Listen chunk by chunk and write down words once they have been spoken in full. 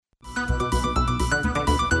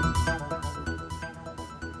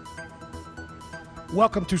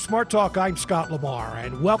Welcome to Smart Talk. I'm Scott Lamar,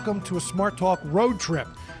 and welcome to a Smart Talk road trip.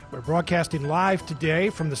 We're broadcasting live today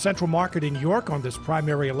from the Central Market in York on this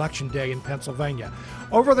primary election day in Pennsylvania.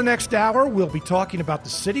 Over the next hour, we'll be talking about the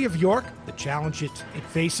city of York, the challenge it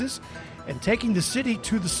faces, and taking the city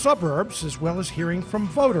to the suburbs, as well as hearing from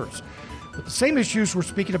voters. But the same issues we're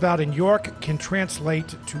speaking about in York can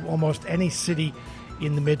translate to almost any city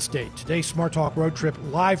in the mid-state. Today's Smart Talk road trip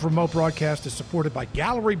live remote broadcast is supported by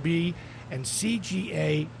Gallery B and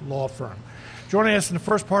CGA Law Firm. Joining us in the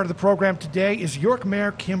first part of the program today is York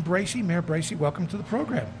Mayor Kim Bracey. Mayor Bracey, welcome to the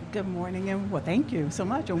program. Good morning, and thank you so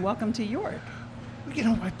much, and welcome to York. You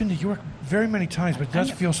know, I've been to York very many times, but it does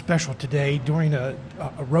feel special today during a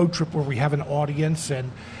road trip where we have an audience and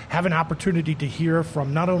have an opportunity to hear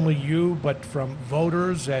from not only you, but from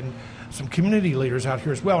voters and some community leaders out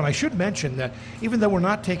here as well. And I should mention that even though we're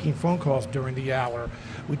not taking phone calls during the hour,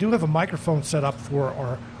 we do have a microphone set up for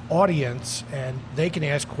our audience, and they can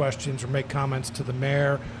ask questions or make comments to the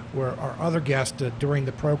mayor or our other guests during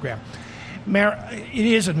the program. Mayor, it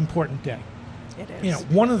is an important day. It is. You know,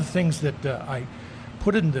 one of the things that I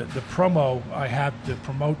put in the promo I have to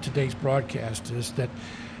promote today's broadcast is that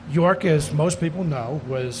York, as most people know,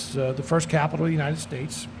 was the first capital of the United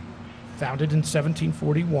States, founded in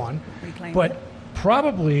 1741. But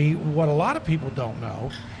probably what a lot of people don't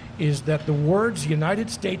know is that the words United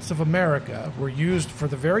States of America were used for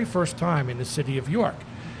the very first time in the city of York.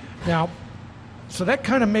 Now, so that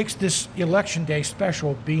kind of makes this election day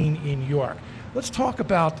special being in York. Let's talk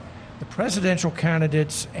about the presidential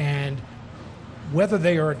candidates and whether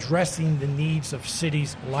they are addressing the needs of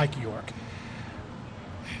cities like York.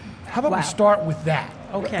 How about we start with that?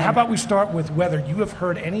 Okay. How about we start with whether you have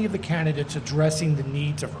heard any of the candidates addressing the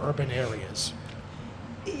needs of urban areas?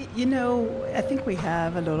 You know, I think we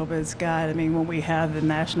have a little bit, Scott. I mean, when we have the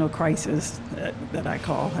national crisis that I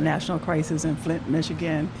call a national crisis in Flint,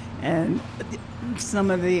 Michigan, and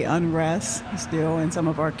some of the unrest still in some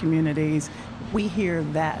of our communities, we hear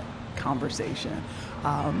that conversation.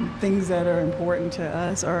 Things that are important to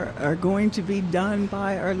us are going to be done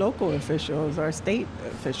by our local officials, our state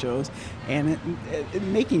officials, and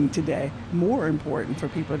making today more important for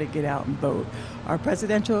people to get out and vote. Our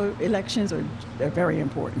presidential elections are very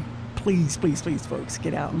important. Please, please, please, folks,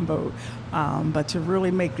 get out and vote. But to really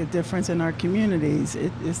make a difference in our communities,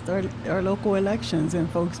 it's our local elections and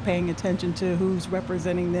folks paying attention to who's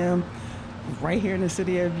representing them right here in the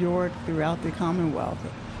city of York throughout the Commonwealth.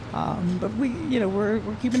 But we're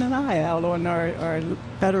keeping an eye out on our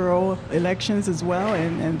federal elections as well,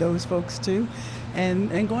 and those folks too, and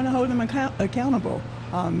going to hold them accountable.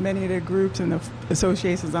 Many of the groups and the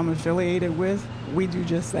associations I'm affiliated with, we do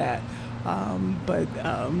just that. But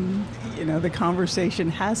the conversation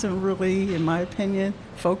hasn't really, in my opinion,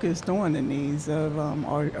 focused on the needs of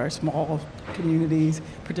our small communities,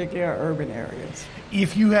 particularly our urban areas.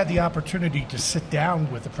 If you had the opportunity to sit down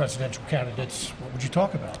with the presidential candidates, what would you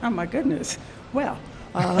talk about? Oh, my goodness. Well,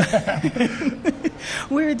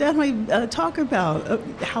 we're definitely talk about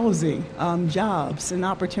housing, jobs, and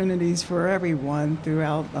opportunities for everyone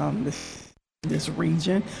throughout this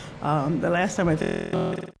region. The last time I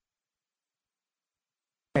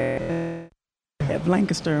at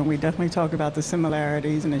Lancaster, and we definitely talk about the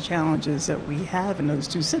similarities and the challenges that we have in those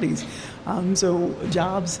two cities. So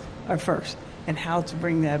jobs are first, and how to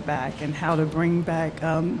bring that back, and how to bring back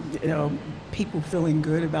people feeling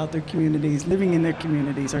good about their communities, living in their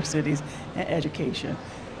communities, our cities, and education.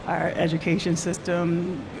 Our education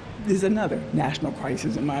system is another national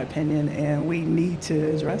crisis, in my opinion, and we need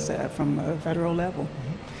to address that from a federal level.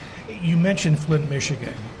 You mentioned Flint,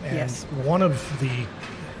 Michigan, and yes. One of the,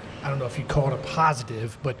 I don't know if you call it a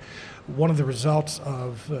positive, but one of the results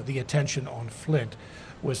of the attention on Flint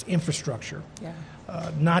was infrastructure. Yeah.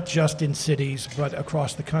 Not just in cities, but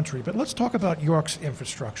across the country. But let's talk about York's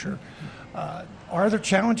infrastructure. Are there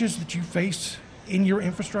challenges that you face in your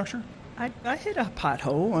infrastructure? I hit a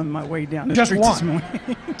pothole on my way down the just street one. this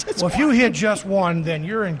morning. Well, if you hit just one, then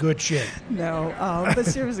you're in good shape. No, but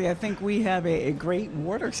seriously, I think we have a great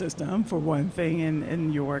water system, for one thing,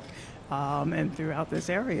 in York. And throughout this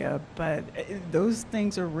area, but those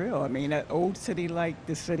things are real. I mean, an old city like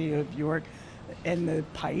the city of York, and the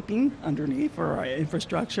piping underneath for our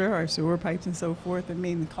infrastructure, our sewer pipes and so forth, I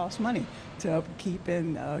mean, it costs money to help keep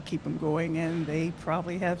them going, and they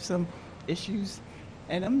probably have some issues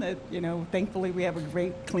in them that, thankfully we have a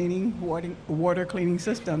great water cleaning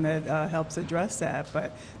system that helps address that.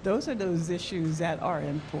 But those are those issues that are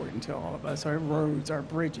important to all of us, our roads, our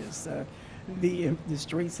bridges, the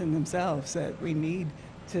streets in themselves that we need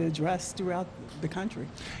to address throughout the country.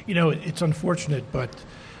 It's unfortunate, but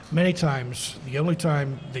many times, the only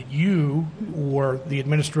time that you or the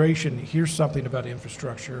administration hears something about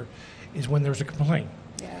infrastructure is when there's a complaint.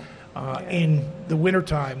 In the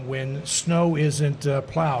wintertime when snow isn't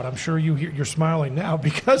plowed. I'm sure you're smiling now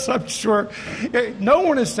because I'm sure no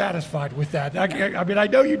one is satisfied with that. I mean, I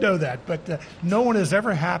know you know that, but no one is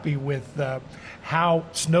ever happy with how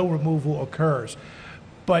snow removal occurs.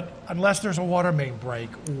 But unless there's a water main break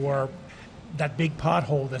or that big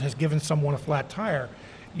pothole that has given someone a flat tire,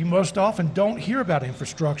 you most often don't hear about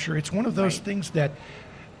infrastructure. It's one of those things that,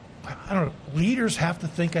 I don't know, leaders have to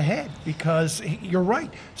think ahead because you're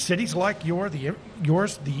right. Cities like yours,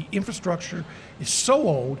 the infrastructure is so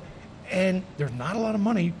old and there's not a lot of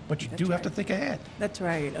money, but you do have to think ahead. That's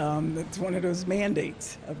right. It's one of those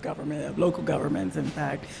mandates of government, of local governments, in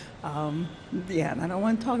fact. And I don't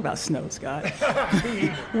want to talk about snow, Scott.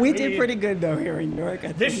 We did pretty good, though, here in New York.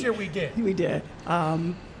 This year we did. We did.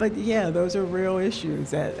 But, those are real issues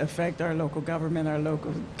that affect our local government, our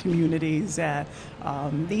local communities that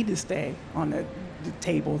need to stay on the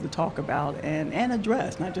table to talk about and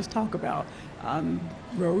address, not just talk about.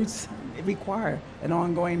 Roads require an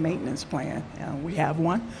ongoing maintenance plan. We have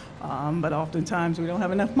one, but oftentimes we don't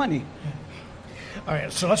have enough money. All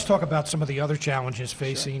right, so let's talk about some of the other challenges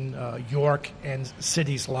facing York and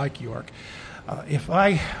cities like York. If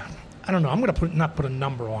I don't know, I'm going to not put a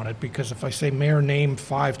number on it because if I say, Mayor, name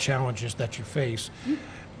 5 challenges that you face,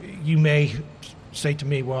 you may say to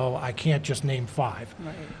me, well, I can't just name 5.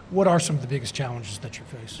 Right. What are some of the biggest challenges that you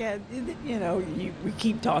face? Yeah, we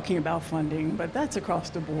keep talking about funding, but that's across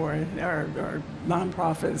the board. Our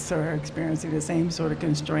nonprofits are experiencing the same sort of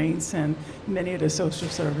constraints and many of the social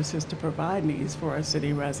services to provide needs for our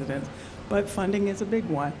city residents. But funding is a big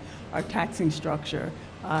one. Our taxing structure.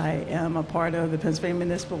 I am a part of the Pennsylvania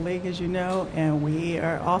Municipal League, as you know, and we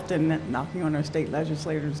are often knocking on our state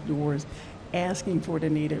legislators' doors asking for the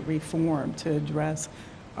needed reform to address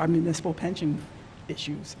our municipal pension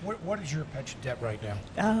issues. What is your pension debt right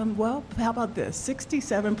now? Well, how about this?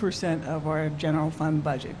 67% of our general fund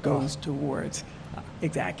budget goes towards,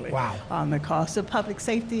 exactly. Wow. The cost of public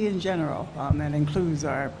safety in general. That includes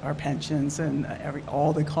our pensions and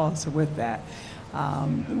all the costs with that.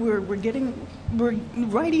 We're righting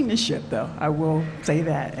the ship, though. I will say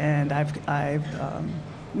that, and I've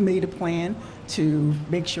made a plan to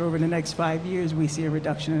make sure over the next 5 years we see a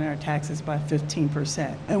reduction in our taxes by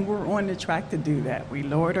 15%. And we're on the track to do that. We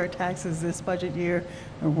lowered our taxes this budget year,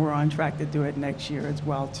 and we're on track to do it next year as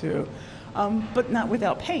well, too. But not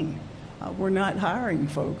without pain. We're not hiring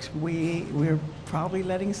folks. We're probably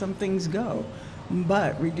letting some things go.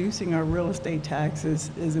 But reducing our real estate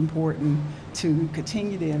taxes is important to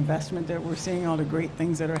continue the investment that we're seeing, all the great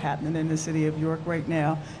things that are happening in the city of York right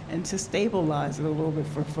now, and to stabilize it a little bit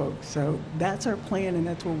for folks. So that's our plan, and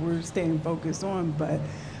that's what we're staying focused on. But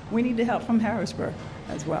we need the help from Harrisburg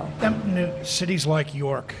as well. Cities like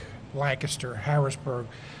York, Lancaster, Harrisburg,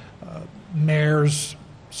 mayors,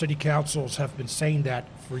 city councils have been saying that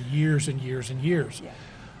for years and years and years. Yeah.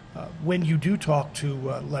 When you do talk to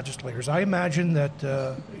legislators, I imagine that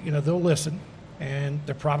they'll listen and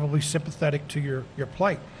they're probably sympathetic to your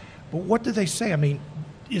plight. But what do they say? I mean,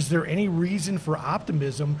 is there any reason for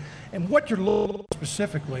optimism? And what you're looking at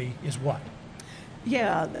specifically is what?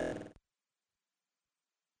 Yeah,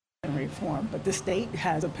 reform, but the state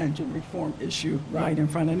has a pension reform issue right in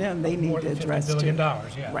front of them. They need to address $50 billion,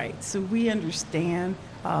 yeah. Right. So we understand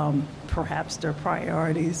perhaps their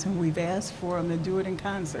priorities, and we've asked for them to do it in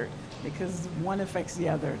concert because one affects the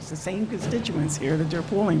other. It's the same constituents here that they're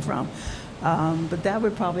pulling from. But that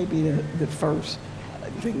would probably be the first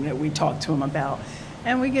thing that we talk to them about.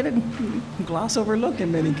 And we get a gloss over look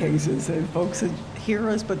in many cases, and folks hear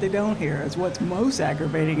us, but they don't hear us. What's most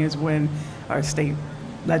aggravating is when our state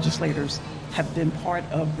legislators have been part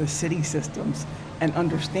of the city systems and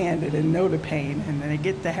understand it and know the pain, and then they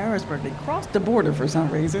get to Harrisburg, they cross the border for some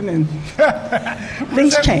reason, and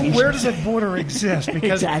things change. Where does that border exist?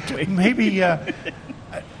 Because exactly. Maybe, I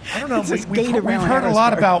don't know, we've heard a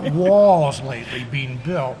lot about walls lately being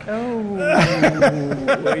built. Oh,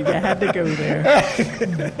 you had to go there.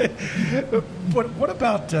 But what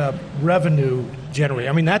about revenue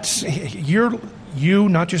generating? I mean, that's you,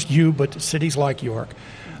 not just you, but cities like York.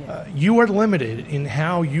 You are limited in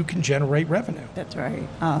how you can generate revenue. That's right.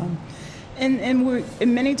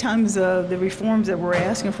 And many times the reforms that we're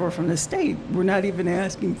asking for from the state, we're not even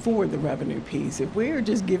asking for the revenue piece. If we're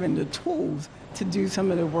just given the tools to do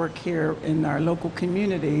some of the work here in our local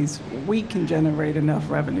communities, we can generate enough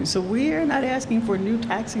revenue. So we're not asking for new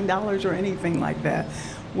taxing dollars or anything like that.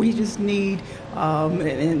 We just need,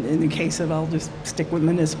 in the case of, I'll just stick with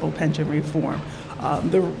municipal pension reform,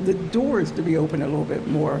 the doors to be open a little bit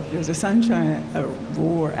more. There's a Sunshine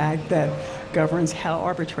Law Act that governs how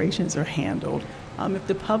arbitrations are handled. If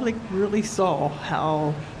the public really saw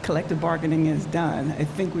how collective bargaining is done, I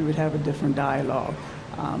think we would have a different dialogue.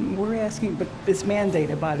 We're asking, but it's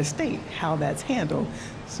mandated by the state how that's handled.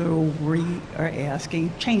 So we are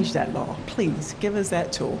asking, change that law, please. Give us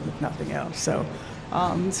that tool, if nothing else. So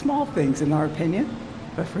small things, in our opinion,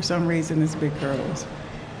 but for some reason it's big hurdles.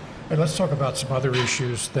 And let's talk about some other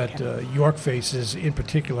issues that York faces in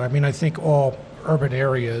particular. I mean, I think all urban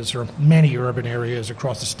areas, or many urban areas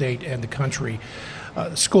across the state and the country,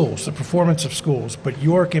 schools, the performance of schools, but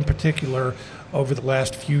York in particular, over the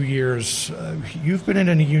last few years, you've been in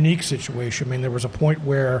a unique situation. I mean, there was a point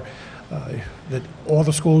where that all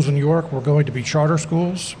the schools in York were going to be charter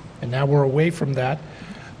schools, and now we're away from that.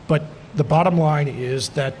 But the bottom line is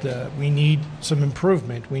that we need some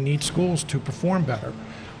improvement. We need schools to perform better.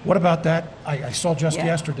 What about that? I saw just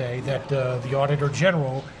yesterday that the Auditor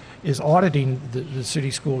General is auditing the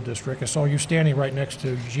city school district. I saw you standing right next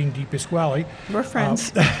to Eugene DePasquale. We're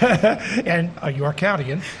friends. And a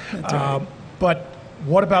York-Countian. That's right. But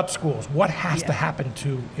what about schools? What has to happen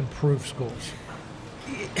to improve schools?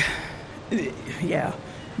 Yeah.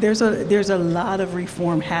 There's a lot of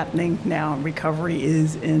reform happening now, and recovery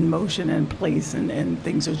is in motion and place, and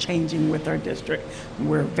things are changing with our district.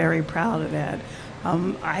 We're very proud of that.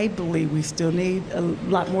 I believe we still need a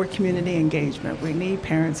lot more community engagement. We need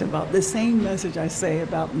parents involved. The same message I say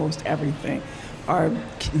about most everything. Our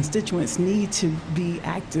constituents need to be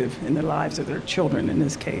active in the lives of their children, in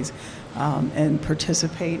this case, and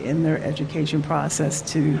participate in their education process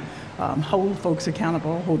to hold folks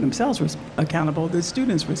accountable, hold themselves accountable, the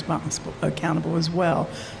students accountable as well.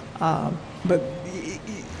 But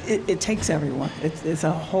it takes everyone. It's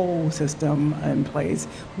a whole system in place.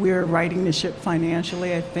 We're righting the ship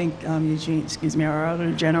financially. I think our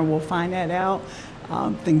Auditor General will find that out.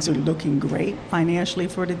 Things are looking great financially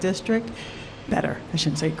for the district. Better. I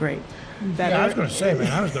shouldn't say great. Better. Yeah, I was going to say,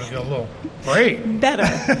 man, I was going to get a little great. Better.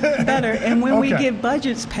 And when we get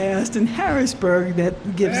budgets passed in Harrisburg,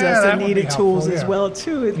 that gives us the needed tools as well,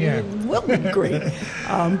 too. It will be great.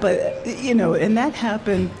 But, and that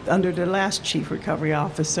happened under the last Chief Recovery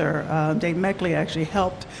Officer. Dave Meckley actually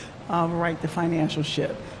helped right the financial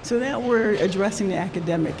ship. So now we're addressing the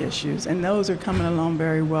academic issues, and those are coming along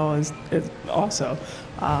very well as also.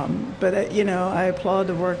 But I applaud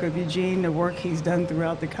the work of Eugene, the work he's done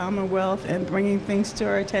throughout the Commonwealth, and bringing things to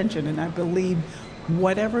our attention. And I believe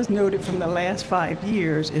whatever's noted from the last 5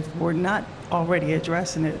 years, if we're not already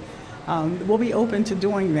addressing it, we'll be open to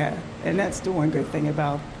doing that. And that's the one good thing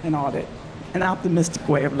about an audit. An optimistic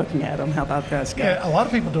way of looking at them. How about that, Scott? Yeah, a lot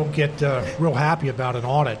of people don't get real happy about an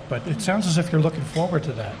audit, but it sounds as if you're looking forward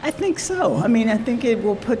to that. I think so. I mean, I think it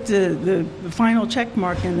will put the final check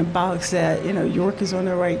mark in the box that, York is on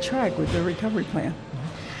the right track with the recovery plan.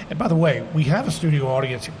 And by the way, we have a studio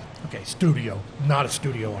audience. Okay, studio, not a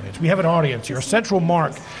studio audience. We have an audience here, a central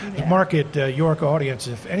market York audience.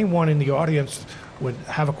 If anyone in the audience would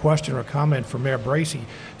have a question or a comment for Mayor Bracey,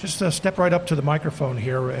 just step right up to the microphone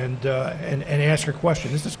here and ask your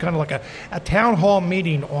question. This is kind of like a town hall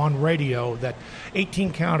meeting on radio that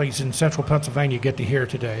 18 counties in central Pennsylvania get to hear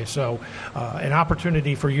today. So an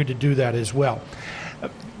opportunity for you to do that as well.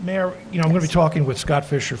 Mayor, I'm going to be talking with Scott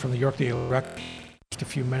Fisher from the York Daily Record in just a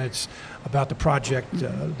few minutes about the project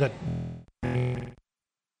that and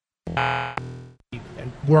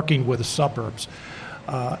working with the suburbs.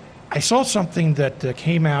 I saw something that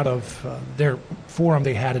came out of their forum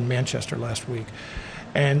they had in Manchester last week,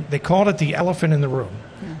 and they called it the elephant in the room.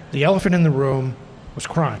 Yeah. The elephant in the room was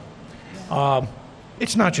crime.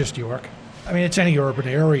 It's not just York. I mean, it's any urban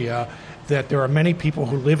area that there are many people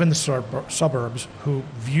who live in the suburbs who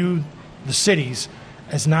view the cities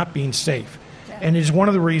as not being safe. Yeah. And it is one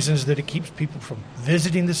of the reasons that it keeps people from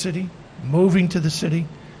visiting the city, moving to the city.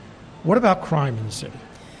 What about crime in the city?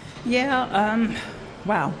 Yeah,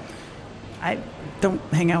 wow. I don't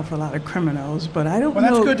hang out with a lot of criminals, but I don't know.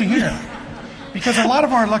 Well, that's good to hear, because a lot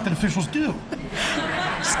of our elected officials do.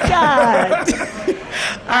 Scott!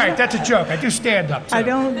 All right, that's a joke. I do stand up, too. I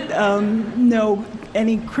don't know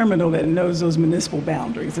any criminal that knows those municipal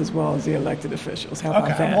boundaries as well as the elected officials. How about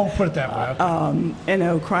that? Okay, I won't put it that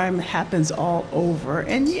way. Crime happens all over.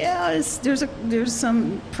 And, there's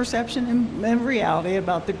some perception and reality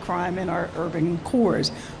about the crime in our urban cores,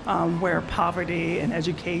 where poverty and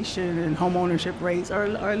education and home ownership rates are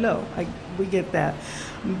low. We get that.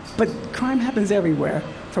 But crime happens everywhere,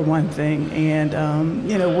 for one thing. And,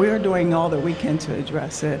 we're doing all that we can to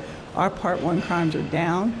address it. Our Part 1 crimes are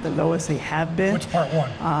down, the lowest they have been. What's Part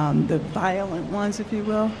 1? The violent ones, if you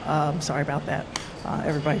will. Sorry about that.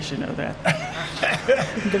 Everybody should know that.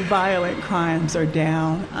 The violent crimes are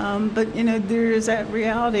down. But, there is that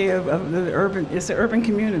reality of the urban, it's an urban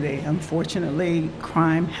community. Unfortunately,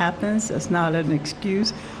 crime happens. That's not an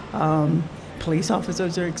excuse. Police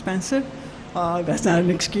officers are expensive. That's not an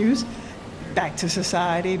excuse. Back to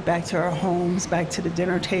society, back to our homes, back to the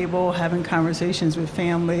dinner table, having conversations with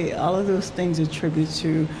family, all of those things attribute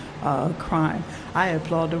to crime. I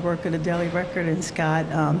applaud the work of the Daily Record and Scott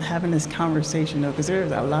having this conversation, though, because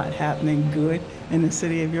there's a lot happening good in the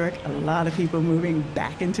city of York, a lot of people moving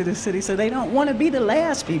back into the city, so they don't want to be the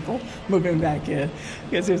last people moving back in,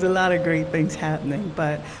 because there's a lot of great things happening.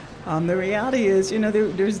 But the reality is,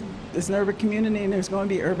 there's an urban community and there's going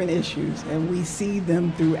to be urban issues, and we see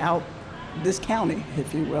them throughout this county,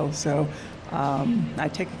 if you will. So I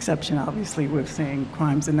take exception, obviously, with saying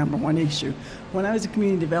crime's the number one issue. When I was a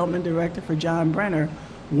community development director for John Brenner,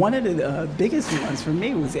 one of the biggest ones for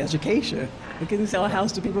me was education. We couldn't sell a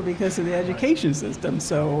house to people because of the education system.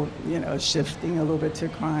 So, shifting a little bit to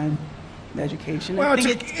crime, education. Well,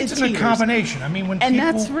 it's a combination. I mean, when and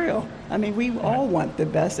people... that's real. I mean, we all want the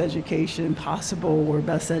best education possible, or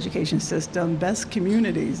best education system, best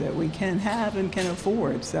communities that we can have and can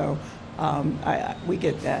afford. So we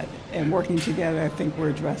get that. And working together, I think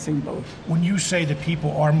we're addressing both. When you say that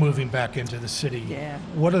people are moving back into the city, yeah.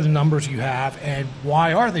 What are the numbers you have, and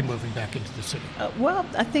why are they moving back into the city? Well,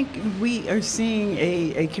 I think we are seeing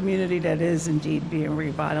a community that is indeed being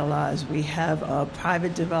revitalized. We have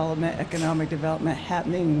private development, economic development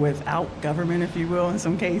happening without government, if you will, in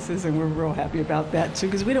some cases, and we're real happy about that, too,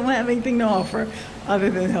 because we don't have anything to offer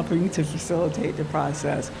other than helping to facilitate the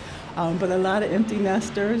process. But a lot of empty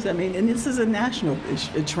nesters, and this is a national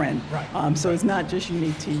trend. Right. So it's not just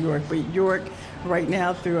unique to York, but York right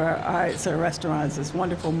now through our restaurants, this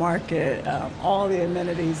wonderful market, all the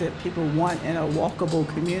amenities that people want in a walkable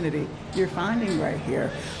community, you're finding right here.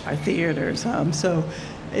 Our theaters. So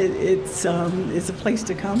it's a place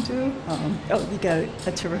to come to. You got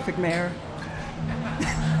a terrific mayor.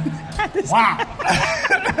 Wow.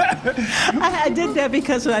 I did that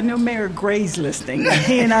because I know Mayor Gray's listening.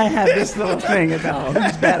 He and I have this little thing about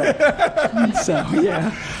who's better. So,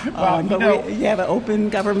 yeah. But you have an open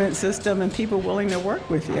government system and people willing to work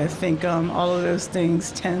with you. I think all of those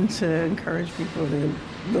things tend to encourage people to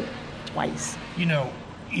look twice.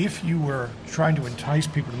 If you were trying to entice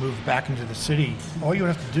people to move back into the city, all you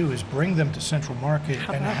would have to do is bring them to Central Market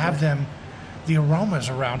and have them, the aromas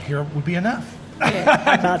around here would be enough. Yeah,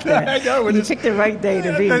 how about that? I know. You picked the right day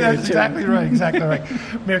to be here, That's too. exactly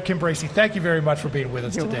right. Mayor Kim Bracey, thank you very much for being with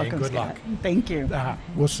us You're today. welcome, Good Scott. luck. Thank you.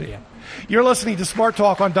 We'll see you. You're listening to Smart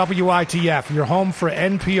Talk on WITF, your home for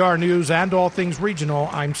NPR News and all things regional.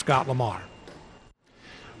 I'm Scott Lamar.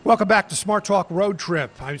 Welcome back to Smart Talk Road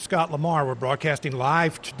Trip. I'm Scott Lamar. We're broadcasting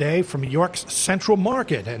live today from York's Central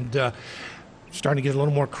Market, and starting to get a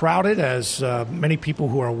little more crowded as many people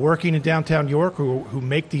who are working in downtown York who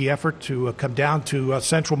make the effort to come down to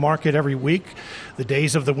Central Market every week. The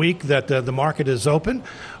days of the week that the market is open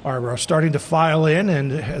are starting to file in.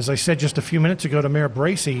 And as I said just a few minutes ago to Mayor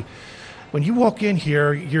Bracey, when you walk in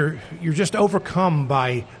here, you're just overcome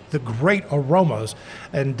by the great aromas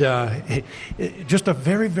and just a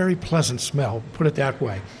very, very pleasant smell, put it that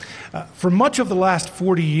way. For much of the last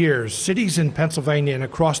 40 years, cities in Pennsylvania and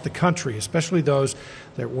across the country, especially those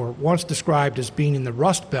that were once described as being in the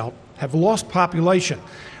Rust Belt, have lost population.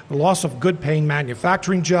 The loss of good-paying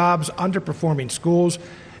manufacturing jobs, underperforming schools,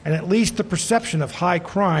 and at least the perception of high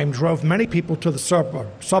crime drove many people to the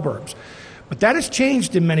suburbs. But that has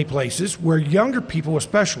changed in many places, where younger people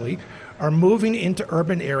especially are moving into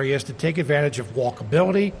urban areas to take advantage of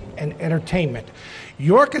walkability and entertainment.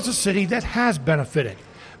 York is a city that has benefited,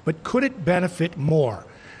 but could it benefit more?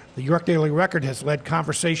 The York Daily Record has led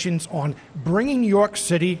conversations on bringing York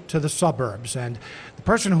City to the suburbs. And the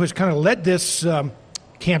person who has kind of led this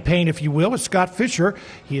campaign, if you will, is Scott Fisher.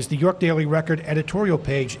 He is the York Daily Record editorial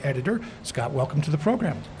page editor. Scott, welcome to the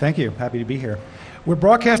program. Thank you. Happy to be here. We're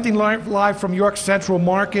broadcasting live from York Central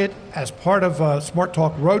Market as part of Smart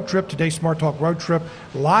Talk Road Trip. Today's Smart Talk Road Trip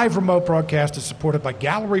live remote broadcast is supported by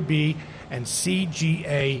Gallery B and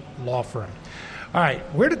CGA Law Firm. All right,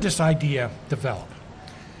 where did this idea develop?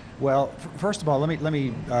 Well, first of all, let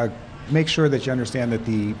me make sure that you understand that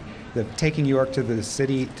the taking York to the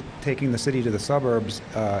city, taking the city to the suburbs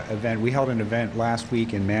event. We held an event last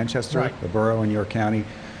week in Manchester, right, the borough in York County.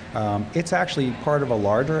 It's actually part of a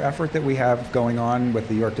larger effort that we have going on with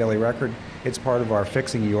the York Daily Record. It's part of our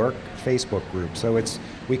Fixing York Facebook group. So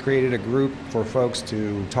we created a group for folks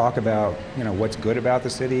to talk about, what's good about the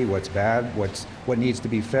city, what's bad, what needs to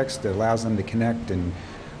be fixed. That allows them to connect and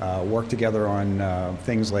work together on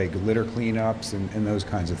things like litter cleanups and those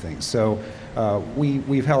kinds of things. So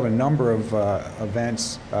we've held a number of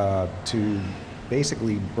events to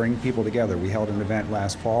basically bring people together. We held an event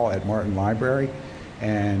last fall at Martin Library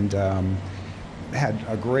and had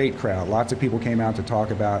a great crowd. Lots of people came out to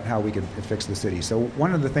talk about how we could fix the city. So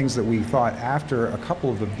one of the things that we thought after a couple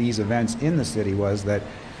of these events in the city was that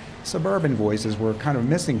suburban voices were kind of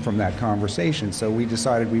missing from that conversation. So we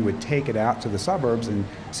decided we would take it out to the suburbs and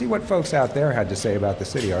see what folks out there had to say about the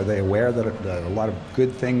city. Are they aware that a lot of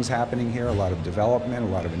good things happening here, a lot of development, a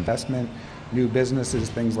lot of investment, new businesses,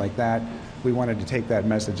 things like that? We wanted to take that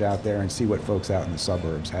message out there and see what folks out in the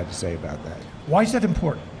suburbs had to say about that. Why is that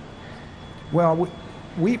important? Well,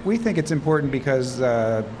 we think it's important because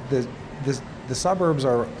the suburbs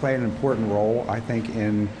play an important role, I think,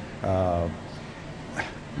 in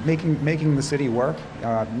making the city work.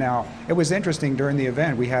 Now, it was interesting during the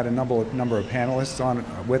event. We had a number of panelists on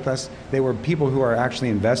with us. They were people who are actually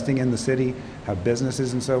investing in the city, have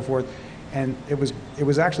businesses and so forth. And it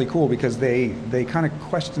was actually cool because they kind of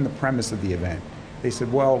questioned the premise of the event. They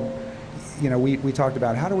said, well, you know, we talked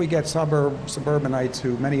about how do we get suburbanites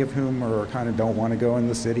who, many of whom are kind of don't want to go in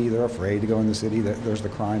the city, they're afraid to go in the city, there's the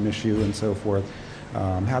crime issue and so forth.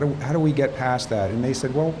 How do we get past that? And they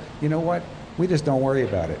said, well, you know what? We just don't worry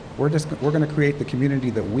about it. We're going to create the community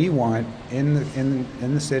that we want in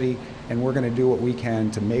the city, and we're going to do what we can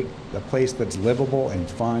to make a place that's livable and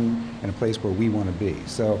fun and a place where we want to be.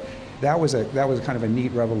 So that was kind of a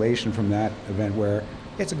neat revelation from that event where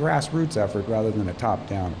it's a grassroots effort rather than a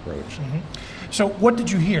top-down approach. Mm-hmm. So what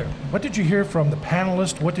did you hear? What did you hear from the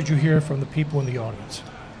panelists? What did you hear from the people in the audience?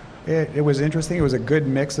 It was interesting. It was a good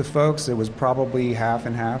mix of folks. It was probably half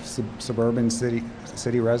and half suburban city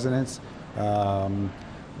residents.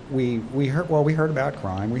 We heard about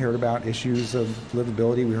crime. We heard about issues of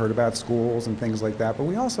livability. We heard about schools and things like that. But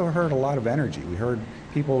we also heard a lot of energy. We heard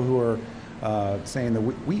people who are saying that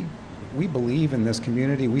we believe in this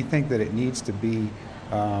community. We think that it needs to be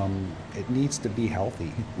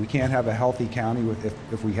healthy. We can't have a healthy county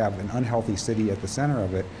if we have an unhealthy city at the center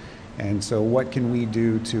of it. And so what can we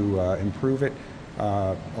do to improve it?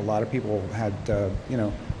 A lot of people had,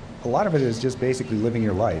 a lot of it is just basically living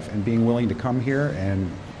your life and being willing to come here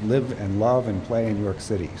and live and love and play in New York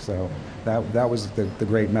City. So that was the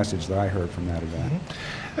great message that I heard from that event.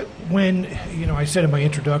 Mm-hmm. When, I said in my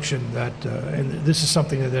introduction that, and this is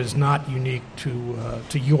something that is not unique to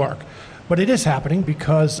York, but it is happening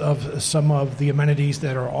because of some of the amenities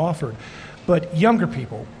that are offered. But younger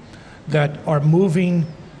people that are moving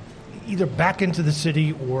either back into the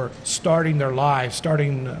city or starting their lives,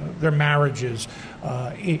 starting their marriages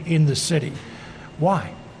in the city.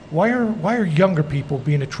 Why? Why are younger people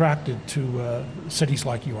being attracted to cities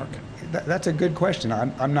like York? That's a good question.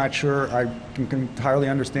 I'm not sure I can entirely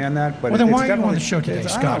understand that. But well, then why are you on the show today,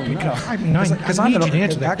 Scott? Because I need you to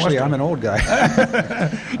answer that question. I'm an old guy.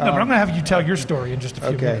 No, but I'm going to have you tell your story in just a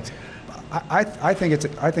few minutes. I think it's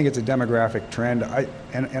a demographic trend.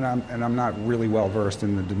 I'm not really well versed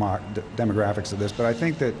in the demographics of this, but I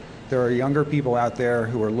think that there are younger people out there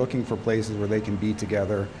who are looking for places where they can be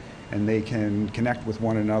together and they can connect with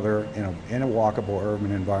one another in a walkable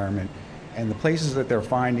urban environment. And the places that they're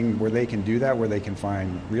finding where they can do that, where they can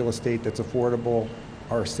find real estate that's affordable,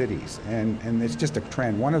 are cities. And it's just a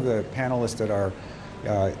trend. One of the panelists at our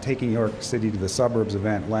Taking York City to the Suburbs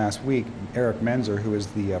event last week, Eric Menzer, who is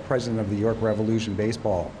the president of the York Revolution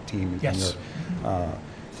baseball team in York,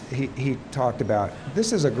 he talked about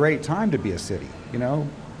this is a great time to be a city.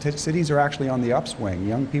 Cities are actually on the upswing.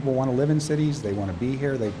 Young people want to live in cities. They want to be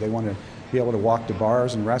here. They want to be able to walk to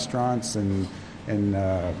bars and restaurants and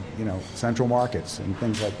central markets and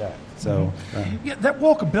things like that. So that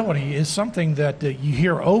walkability is something that you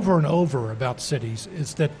hear over and over about cities.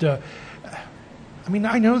 Is that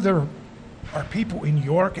I know there are people in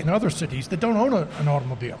York and other cities that don't own an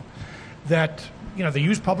automobile, that they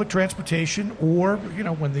use public transportation, or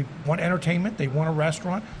when they want entertainment, they want a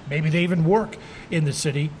restaurant, maybe they even work in the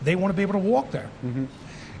city, they want to be able to walk there. Mm-hmm.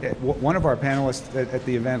 One of our panelists at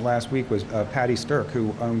the event last week was Patty Stirk, who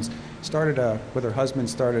with her husband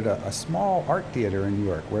started a small art theater in New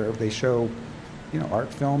York where they show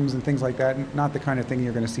art films and things like that. Not the kind of thing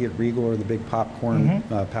you're going to see at Regal or the big popcorn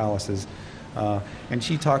palaces. And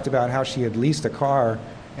she talked about how she had leased a car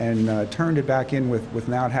and turned it back in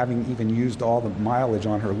without having even used all the mileage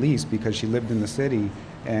on her lease because she lived in the city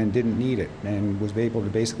and didn't need it and was able to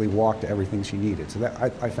basically walk to everything she needed. So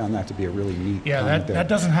I found that to be a really neat comment there. That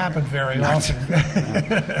doesn't happen very often.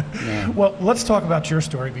 No. Well, let's talk about your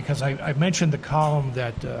story, because I mentioned the column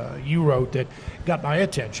that you wrote that got my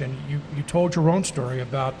attention. You told your own story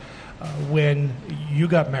about when you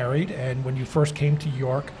got married and when you first came to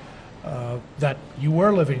York, that you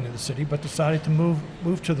were living in the city but decided to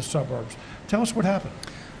move to the suburbs. Tell us what happened.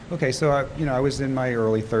 Okay, so I was in my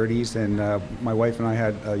early 30s, and my wife and I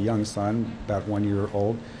had a young son, about 1 year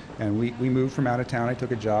old, and we moved from out of town. I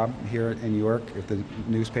took a job here in York at the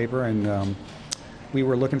newspaper, and we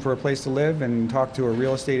were looking for a place to live and talked to a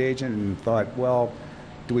real estate agent and thought, well,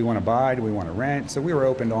 do we want to buy? Do we want to rent? So we were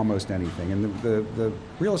open to almost anything. And the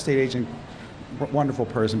real estate agent, wonderful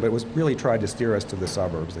person, but was really tried to steer us to the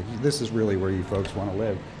suburbs. Like, this is really where you folks want to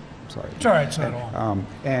live. Sorry. It's all right, it's not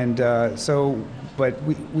all. But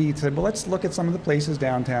we said, well, let's look at some of the places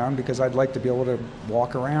downtown because I'd like to be able to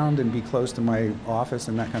walk around and be close to my office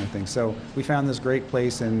and that kind of thing. So we found this great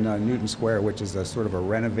place in Newton Square, which is a sort of a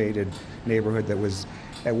renovated neighborhood that was,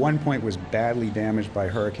 at one point, was badly damaged by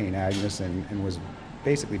Hurricane Agnes and was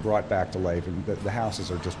basically brought back to life. And the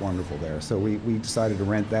houses are just wonderful there. So we decided to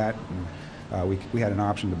rent that. And, we had an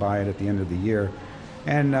option to buy it at the end of the year.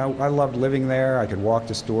 And I loved living there. I could walk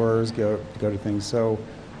to stores, go to things. So.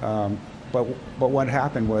 But what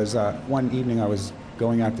happened was one evening I was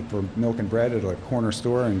going out for milk and bread at a corner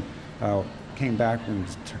store and came back and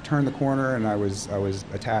turned the corner, and I was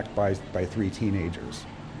attacked by three teenagers,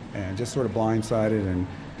 and just sort of blindsided,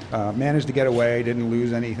 and managed to get away. Didn't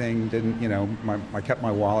lose anything. I kept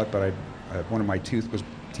my wallet, but one of my teeth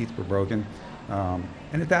were broken.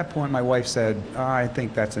 And at that point, my wife said, I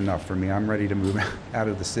think that's enough for me. I'm ready to move out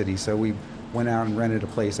of the city. So we went out and rented a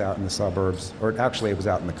place out in the suburbs, or actually it was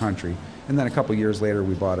out in the country. And then a couple years later,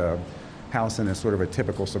 we bought a house in a sort of a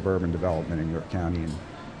typical suburban development in York County,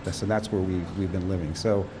 and so that's where we've been living.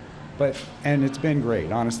 So, and it's been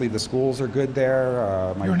great. Honestly, the schools are good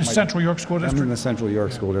there. You're in the Central York School District? I'm in the Central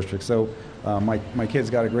York School District. So my kids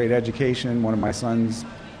got a great education. One of my sons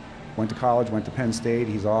went to college, went to Penn State.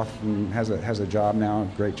 He's off and has a job now,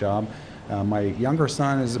 a great job. My younger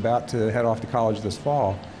son is about to head off to college this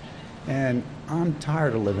fall. And I'm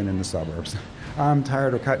tired of living in the suburbs. I'm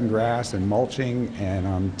tired of cutting grass and mulching, and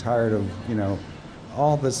I'm tired of,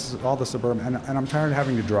 all the suburban, and I'm tired of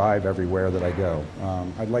having to drive everywhere that I go.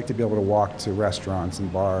 I'd like to be able to walk to restaurants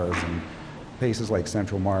and bars and places like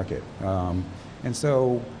Central Market. And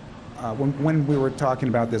so when we were talking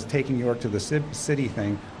about this taking York to the city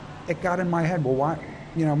thing, it got in my head, well, why?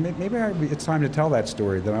 Maybe it's time to tell that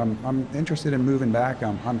story, that I'm interested in moving back.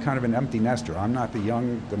 I'm kind of an empty nester. I'm not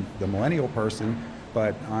the millennial person,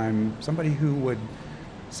 but I'm somebody who would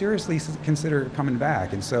seriously consider coming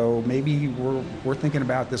back. And so maybe we're thinking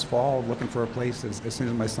about this fall, looking for a place as soon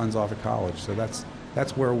as my son's off of college. So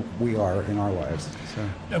that's where we are in our lives.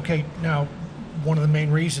 So. Okay, now, one of the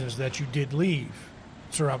main reasons that you did leave,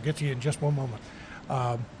 sir, I'll get to you in just one moment.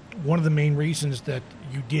 One of the main reasons that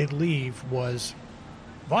you did leave was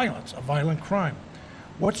violence, a violent crime.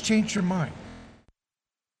 What's changed your mind?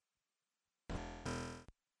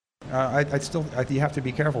 You have to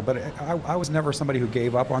be careful, but I was never somebody who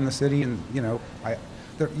gave up on the city, and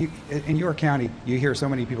in York County, you hear so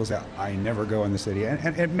many people say, I never go in the city,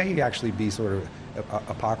 and it may actually be sort of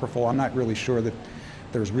apocryphal. I'm not really sure that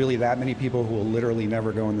there's really that many people who will literally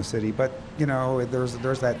never go in the city, but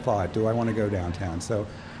there's that thought, do I want to go downtown? So,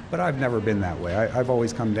 but I've never been that way. I've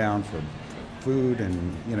always come down for food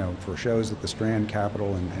and for shows at the Strand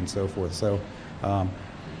Capitol and so forth. So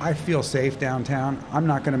I feel safe downtown. I'm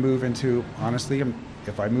not going to move into, honestly,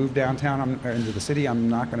 if I move downtown into the city, I'm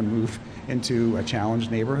not going to move into a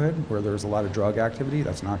challenged neighborhood where there's a lot of drug activity.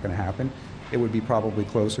 That's not going to happen. It would be probably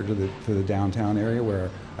closer to the downtown area where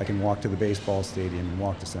I can walk to the baseball stadium and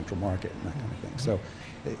walk to Central Market and that kind of thing. So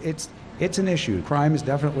it's an issue. Crime is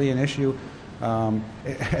definitely an issue.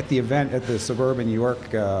 At the event at the Suburban York,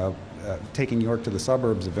 Taking York to the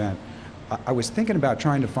Suburbs event, I was thinking about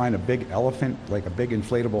trying to find a big elephant, like a big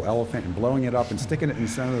inflatable elephant, and blowing it up and sticking it in the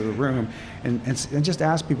center of the room and just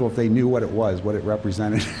ask people if they knew what it was, what it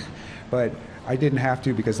represented. But I didn't have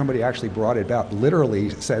to because somebody actually brought it out,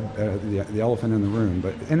 literally said the elephant in the room.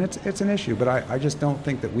 And it's an issue, but I just don't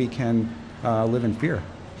think that we can live in fear.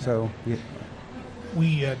 So. Yeah.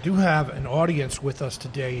 We do have an audience with us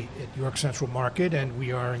today at York Central Market, and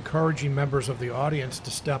we are encouraging members of the audience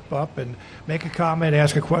to step up and make a comment,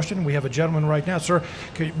 ask a question. We have a gentleman right now. Sir,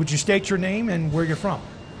 would you state your name and where you're from?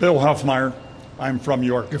 Bill Huffmeyer. I'm from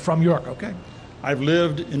York. You're from York, okay. I've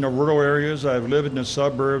lived in the rural areas. I've lived in the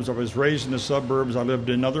suburbs. I was raised in the suburbs. I lived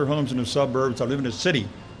in other homes in the suburbs. I live in the city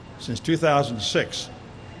since 2006,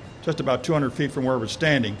 just about 200 feet from where we're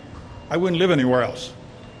standing. I wouldn't live anywhere else.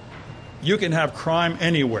 You can have crime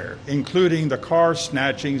anywhere, including the car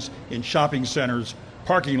snatchings in shopping centers,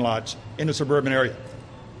 parking lots in the suburban area.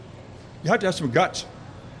 You have to have some guts.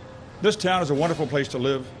 This town is a wonderful place to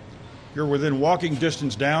live. You're within walking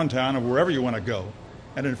distance downtown of wherever you want to go.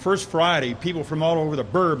 And then First Friday, people from all over the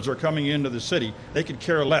burbs are coming into the city. They could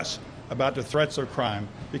care less about the threats of crime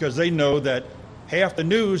because they know that half the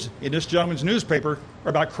news in this gentleman's newspaper are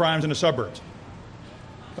about crimes in the suburbs.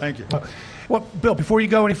 Thank you. Well, Bill, before you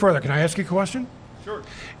go any further, can I ask you a question? Sure.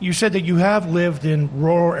 You said that you have lived in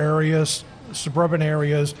rural areas, suburban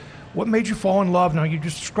areas. What made you fall in love? Now, you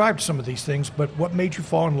just described some of these things, but what made you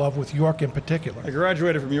fall in love with York in particular? I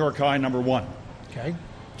graduated from York High, number one. Okay.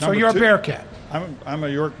 So Number you're a two- Bearcat. I'm a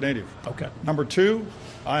York native. Okay. Number two,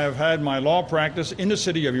 I have had my law practice in the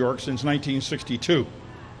city of York since 1962.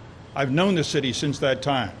 I've known the city since that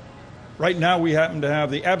time. Right now, we happen to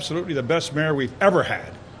have absolutely the best mayor we've ever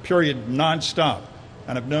had, period, nonstop.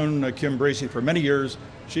 And I've known Kim Bracey for many years.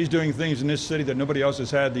 She's doing things in this city that nobody else has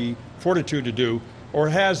had the fortitude to do or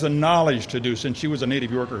has the knowledge to do since she was a native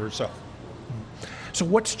Yorker herself. So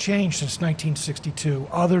what's changed since 1962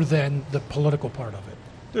 other than the political part of it?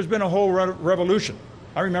 There's been a whole revolution.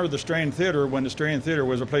 I remember the Strand Theater when the Strand Theater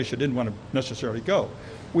was a place you didn't want to necessarily go.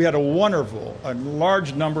 We had a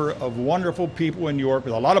large number of wonderful people in York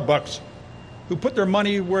with a lot of bucks who put their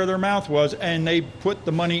money where their mouth was, and they put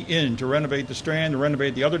the money in to renovate the Strand, to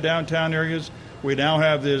renovate the other downtown areas. We now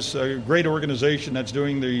have this great organization that's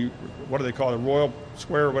doing what do they call it, Royal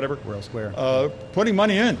Square or whatever? Royal Square. Putting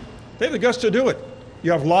money in. They have the guts to do it.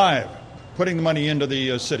 You have Live putting the money into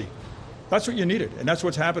the city. That's what you needed, and that's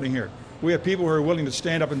what's happening here. We have people who are willing to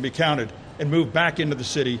stand up and be counted and move back into the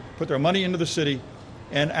city, put their money into the city,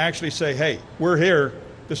 and actually say, hey, we're here,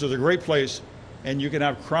 this is a great place, and you can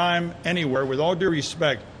have crime anywhere with all due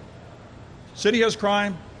respect. City has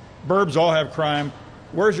crime, burbs all have crime.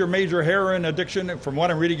 Where's your major heroin addiction? From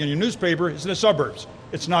what I'm reading in your newspaper, it's in the suburbs.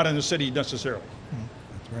 It's not in the city necessarily.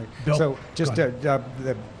 That's right. Bill, So just go ahead.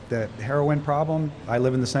 the heroin problem, I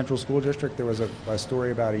live in the Central School District. There was a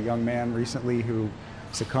story about a young man recently who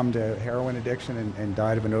succumbed to heroin addiction and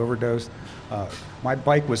died of an overdose. My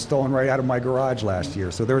bike was stolen right out of my garage last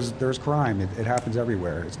year. So there's crime. It happens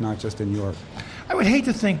everywhere. It's not just in York. I would hate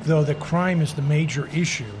to think, though, that crime is the major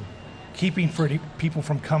issue keeping people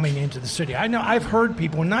from coming into the city. I know I've heard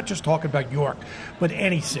people, not just talking about York, but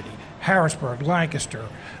any city, Harrisburg, Lancaster,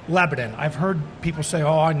 Lebanon. I've heard people say,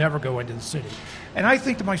 oh, I never go into the city. And I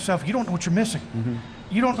think to myself, you don't know what you're missing. Mm-hmm.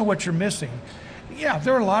 You don't know what you're missing. Yeah,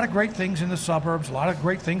 there are a lot of great things in the suburbs, a lot of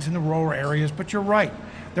great things in the rural areas, but you're right.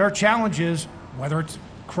 There are challenges, whether it's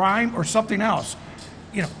crime or something else.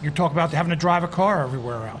 You know, you're talking about having to drive a car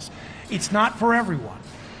everywhere else. It's not for everyone,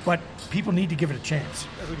 but people need to give it a chance.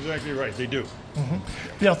 That's exactly right. They do. Mm-hmm.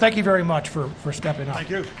 Bill, thank you very much for stepping up. Thank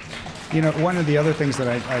you. You know, one of the other things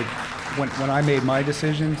that when I made my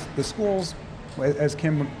decisions, the schools, as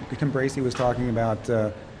Kim Bracey was talking about,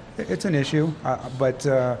 it's an issue, but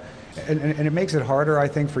it makes it harder, I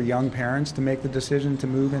think, for young parents to make the decision to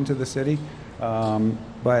move into the city.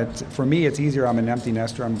 But for me, it's easier. I'm an empty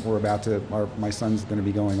nester. My son's going to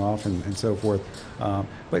be going off and so forth.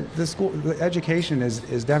 But the education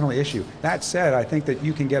is definitely an issue. That said, I think that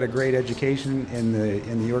you can get a great education in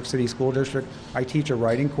the York City School District. I teach a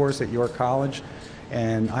writing course at York College,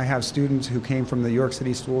 and I have students who came from the York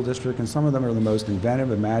City School District, and some of them are the most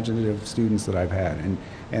inventive, imaginative students that I've had.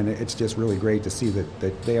 And it's just really great to see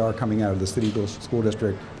that they are coming out of the city school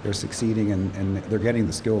district, they're succeeding, and they're getting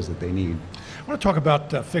the skills that they need. I want to talk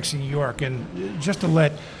about Fixing York, and just to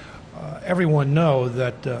let everyone know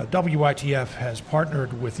that WITF has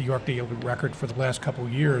partnered with the York Daily Record for the last couple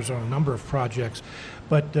of years on a number of projects.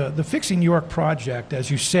 But the Fixing York project, as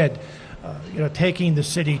you said, taking the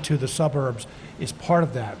city to the suburbs is part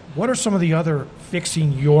of that. What are some of the other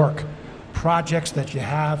Fixing York projects that you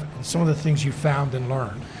have and some of the things you found and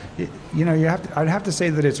learned? I'd have to say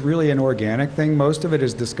that it's really an organic thing. Most of it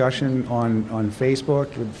is discussion on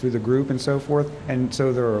Facebook through the group and so forth. And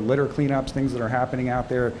so there are litter cleanups, things that are happening out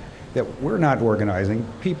there that we're not organizing,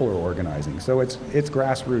 people are organizing. So it's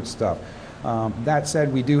grassroots stuff. That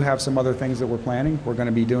said, we do have some other things that we're planning. We're going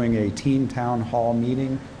to be doing a teen town hall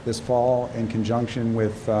meeting this fall in conjunction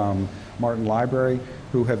with Martin Library,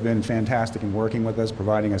 who have been fantastic in working with us,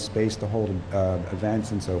 providing us space to hold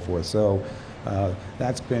events and so forth. So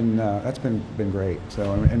that's been great.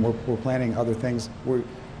 So and we're planning other things.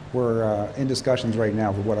 We're in discussions right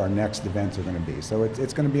now for what our next events are going to be. So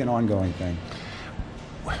it's going to be an ongoing thing.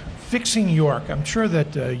 Fixing York, I'm sure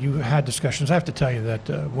that you had discussions. I have to tell you that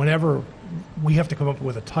whenever we have to come up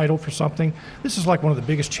with a title for something, this is like one of the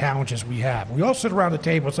biggest challenges we have. We all sit around the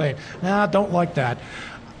table saying, nah, don't like that.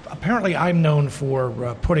 Apparently, I'm known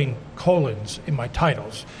for putting colons in my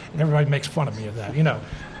titles, and everybody makes fun of me of that.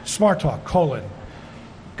 Smart Talk, colon,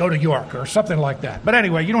 go to York or something like that. But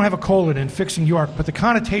anyway, you don't have a colon in fixing York, but the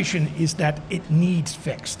connotation is that it needs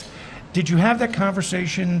fixed. Did you have that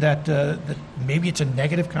conversation that maybe it's a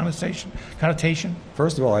negative connotation?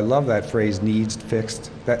 First of all, I love that phrase "needs fixed."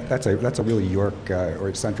 That's a really York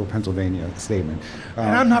or Central Pennsylvania statement.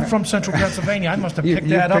 And I'm not from Central Pennsylvania. I must have picked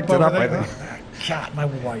that up over there. I think. God, my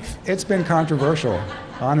wife. It's been controversial,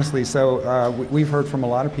 honestly. So we've heard from a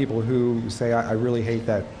lot of people who say, "I really hate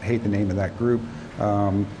the name of that group."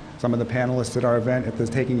 Some of the panelists at our event, at the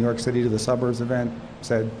Taking York City to the Suburbs event,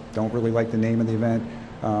 said, "Don't really like the name of the event."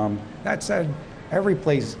 That said, every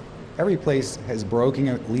place is broken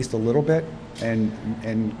at least a little bit and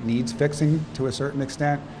needs fixing to a certain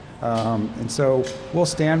extent. And so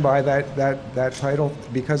we'll stand by that title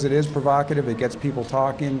because it is provocative. It gets people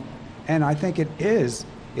talking, and I think it is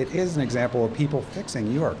an example of people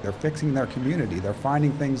fixing York. They're fixing their community. They're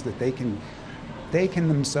finding things that they can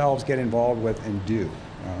themselves get involved with and do.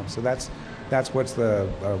 So that's what's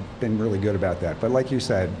been really good about that. But like you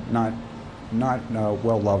said, not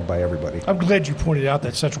well loved by everybody. I'm glad you pointed out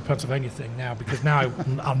that Central Pennsylvania thing now, because now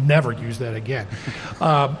I'll never use that again.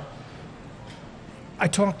 I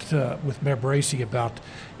talked with Mayor Bracey about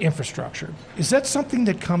infrastructure. Is that something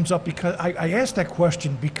that comes up? Because I asked that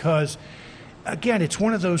question because, again, it's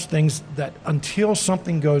one of those things that until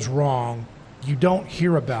something goes wrong, you don't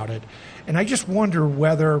hear about it. And I just wonder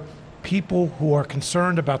whether people who are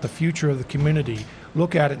concerned about the future of the community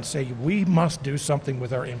look at it and say, we must do something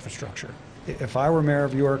with our infrastructure. If I were mayor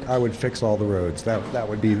of York, I would fix all the roads. That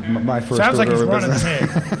would be my first Sounds like he's order of running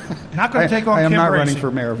business. Not going to take on Kim Bracey. I am not running for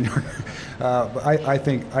mayor of York. But I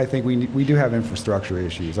think we do have infrastructure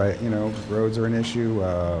issues. Roads are an issue.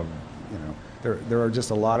 There are just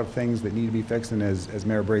a lot of things that need to be fixed, and as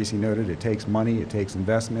Mayor Bracey noted, it takes money, it takes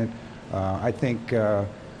investment. I think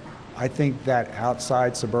that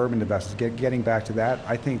outside suburban investment, getting back to that,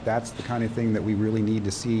 I think that's the kind of thing that we really need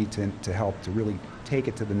to see to help to really take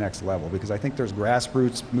it to the next level, because I think there's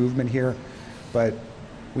grassroots movement here, but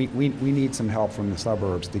we need some help from the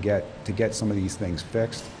suburbs to get some of these things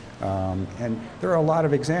fixed. And there are a lot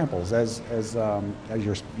of examples, as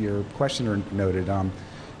your questioner noted.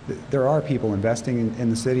 There are people investing in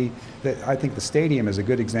the city. I think the stadium is a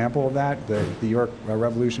good example of that. The York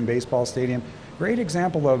Revolution baseball stadium, great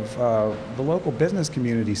example of the local business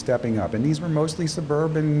community stepping up. And these were mostly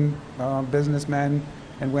suburban businessmen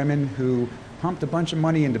and women who pumped a bunch of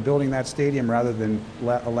money into building that stadium rather than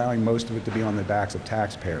allowing most of it to be on the backs of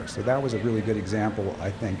taxpayers. So that was a really good example,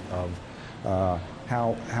 I think, of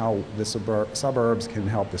how the suburbs can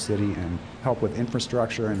help the city and help with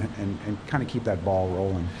infrastructure and kind of keep that ball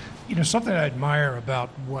rolling. Something I admire about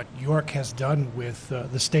what York has done with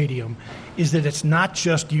the stadium is that it's not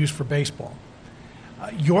just used for baseball.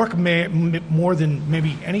 York, more than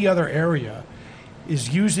maybe any other area,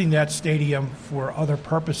 is using that stadium for other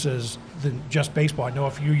purposes than just baseball. I know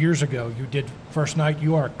a few years ago you did First Night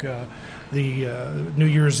York, the New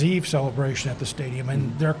Year's Eve celebration at the stadium,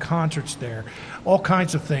 and there are concerts there, all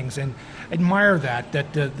kinds of things. And admire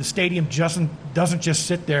that the stadium doesn't just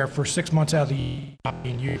sit there for 6 months out of the year not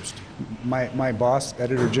being used. My boss,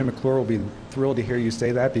 editor Jim McClure, will be thrilled to hear you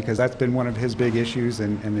say that, because that's been one of his big issues,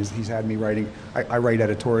 and he's had me writing. I write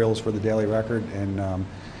editorials for the Daily Record, and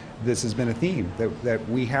this has been a theme, that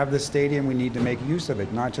we have this stadium, we need to make use of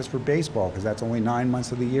it, not just for baseball, because that's only 9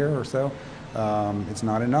 months of the year or so. It's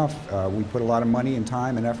not enough. We put a lot of money and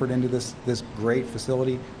time and effort into this great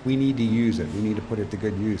facility. We need to use it. We need to put it to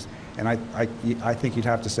good use. And I think you'd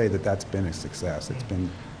have to say that that's been a success. It's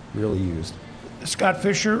been really used. Scott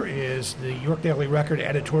Fisher is the York Daily Record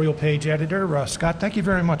editorial page editor. Scott, thank you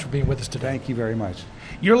very much for being with us today. Thank you very much.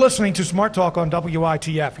 You're listening to Smart Talk on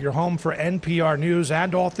WITF, your home for NPR News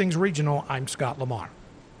and all things regional. I'm Scott Lamar.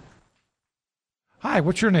 Hi,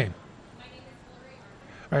 what's your name? My name is Hillary.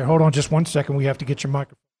 All right, hold on just 1 second. We have to get your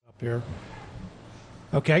microphone up here.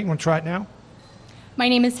 Okay, you want to try it now? My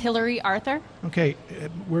name is Hillary Arthur. Okay,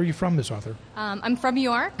 where are you from, Ms. Arthur? I'm from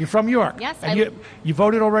York. You're from York? Yes. And you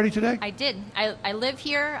voted already today? I did. I live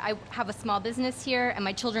here. I have a small business here, and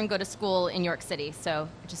my children go to school in York City. So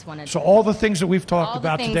I just wanted So all the things that we've talked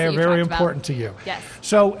about today are very important to you. Yes.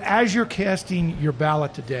 So as you're casting your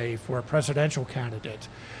ballot today for a presidential candidate,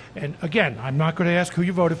 and again, I'm not going to ask who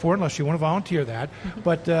you voted for unless you want to volunteer that,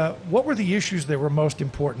 but what were the issues that were most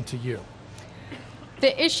important to you?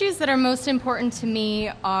 The issues that are most important to me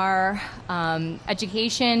are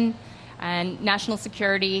education and national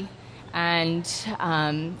security and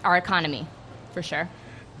our economy, for sure.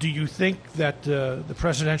 Do you think that the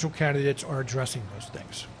presidential candidates are addressing those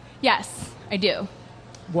things? Yes, I do.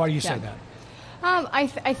 Why do you say that?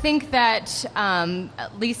 I think that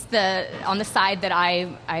at least on the side that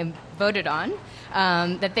I voted on,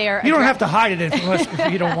 that they are. You don't have to hide it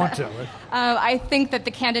if you don't want to. I think that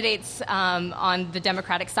the candidates on the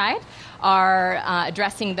Democratic side are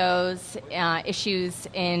addressing those issues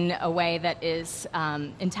in a way that is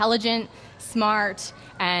intelligent, smart,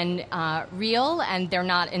 and real, and they're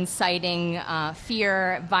not inciting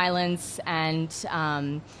fear, violence, and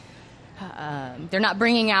they're not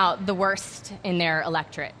bringing out the worst in their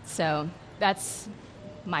electorate. So that's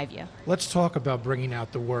my view. Let's talk about bringing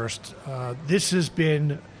out the worst. This has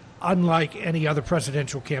been unlike any other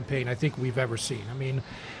presidential campaign I think we've ever seen. I mean,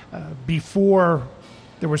 before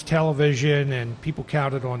there was television and people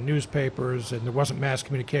counted on newspapers and there wasn't mass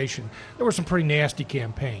communication, there were some pretty nasty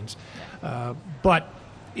campaigns. But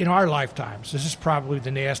in our lifetimes, this is probably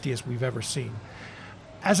the nastiest we've ever seen.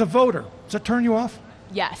 As a voter, does that turn you off?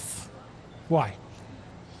 Yes. Why?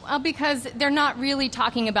 Well, because they're not really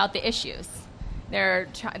talking about the issues. They're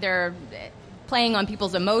playing on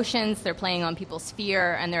people's emotions, they're playing on people's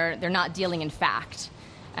fear, and they're not dealing in fact.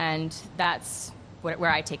 And that's where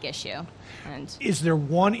I take issue. And is there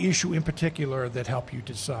one issue in particular that helped you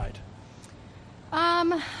decide?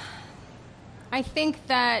 I think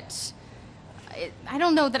that I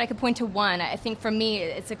don't know that I could point to one. I think for me,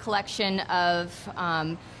 it's a collection of,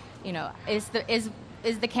 is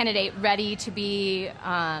the candidate ready to be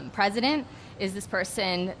president? Is this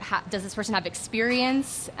person does this person have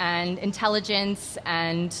experience and intelligence,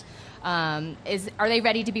 and are they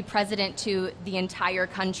ready to be president to the entire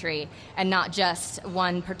country and not just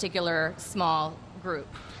one particular small group?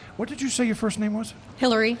 What did you say your first name was?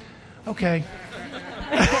 Hillary. Okay.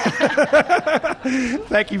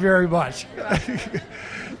 Thank you very much.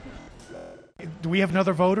 Do we have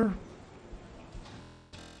another voter?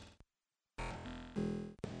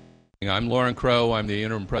 I'm Lauren Crow. I'm the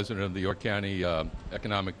interim president of the York County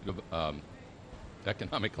Economic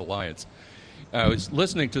Alliance. I was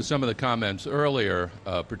listening to some of the comments earlier,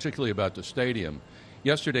 particularly about the stadium.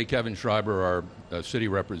 Yesterday, Kevin Schreiber, our city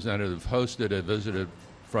representative, hosted a visit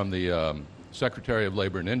from the Secretary of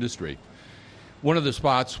Labor and Industry. One of the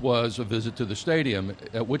spots was a visit to the stadium,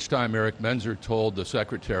 at which time Eric Menzer told the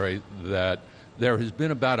Secretary that there has been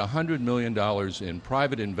about $100 million in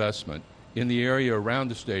private investment in the area around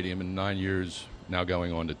the stadium in 9 years, now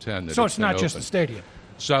going on to 10. So it's not just the stadium.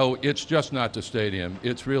 So it's just not the stadium.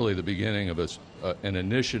 It's really the beginning of an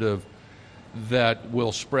initiative that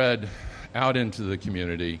will spread out into the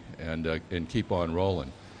community and keep on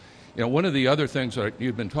rolling. You know, one of the other things that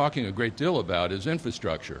you've been talking a great deal about is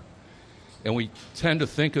infrastructure. And we tend to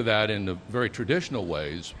think of that in the very traditional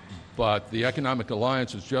ways, but the Economic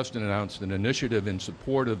Alliance has just announced an initiative in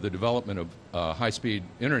support of the development of high-speed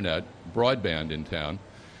internet, broadband in town.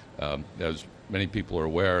 As many people are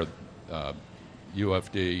aware,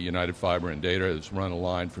 UFD, United Fiber and Data, has run a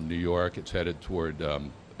line from New York. It's headed toward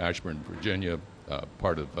Ashburn, Virginia,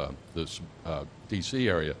 part of this D.C.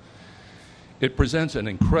 area. It presents an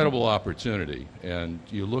incredible opportunity, and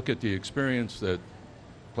you look at the experience that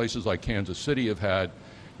places like Kansas City have had,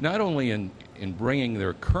 not only in bringing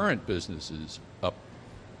their current businesses up,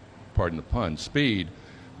 pardon the pun, speed,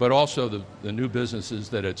 but also the new businesses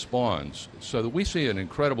that it spawns. So that we see an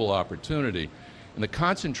incredible opportunity. And the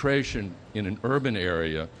concentration in an urban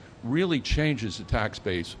area really changes the tax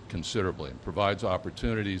base considerably and provides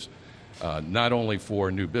opportunities not only for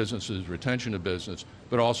new businesses, retention of business,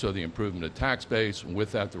 but also the improvement of tax base, and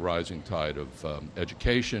with that the rising tide of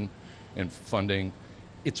education and funding.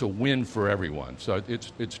 It's a win for everyone. So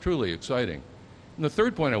it's truly exciting. And the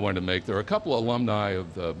third point I wanted to make, there are a couple of alumni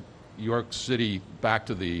of the York City Back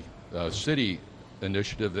to the City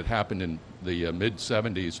initiative that happened in the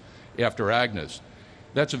mid-'70s after Agnes.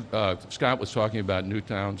 That's Scott was talking about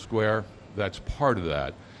Newtown Square. That's part of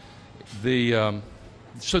that.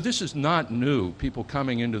 So this is not new. People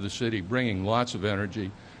coming into the city, bringing lots of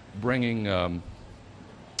energy, bringing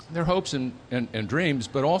their hopes and dreams,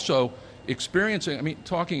 but also experiencing, I mean,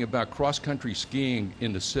 talking about cross-country skiing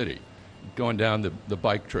in the city, going down the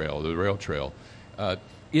bike trail, the rail trail.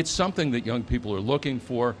 It's something that young people are looking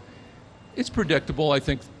for. It's predictable. I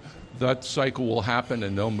think that cycle will happen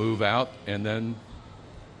and they'll move out, and then,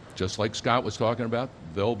 just like Scott was talking about,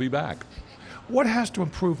 they'll be back. What has to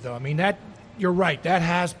improve, though? I mean, you're right. That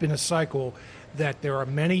has been a cycle that there are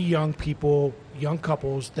many young people, young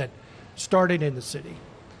couples that started in the city.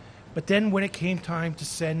 But then when it came time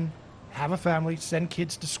to have a family, send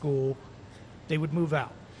kids to school, they would move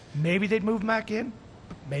out. Maybe they'd move back in,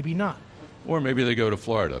 but maybe not. Or maybe they go to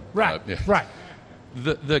Florida. Right, yeah. Right.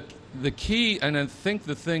 The key, and I think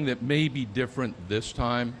the thing that may be different this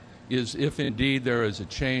time, is if indeed there is a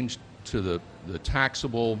change to the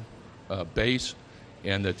taxable base,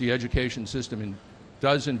 and that the education system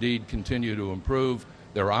does indeed continue to improve.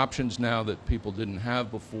 There are options now that people didn't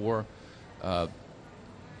have before.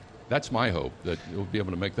 That's my hope, that we'll be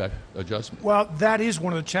able to make that adjustment. Well, that is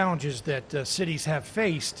one of the challenges that cities have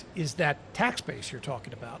faced, is that tax base you're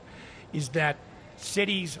talking about, is that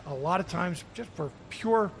cities, a lot of times, just for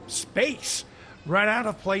pure space, run out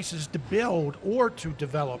of places to build or to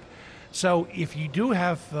develop. So if you do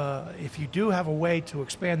have a way to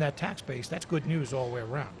expand that tax base, that's good news all the way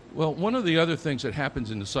around. Well, one of the other things that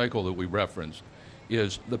happens in the cycle that we referenced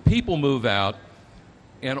is the people move out,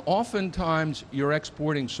 and oftentimes you're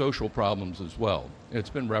exporting social problems as well. It's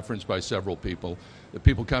been referenced by several people, the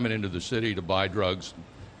people coming into the city to buy drugs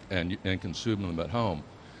and consume them at home.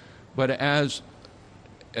 But as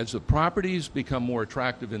the properties become more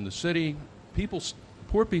attractive in the city,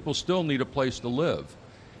 poor people still need a place to live.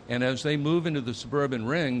 And as they move into the suburban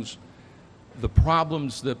rings, the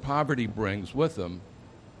problems that poverty brings with them,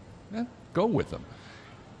 go with them.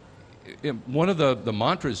 One of the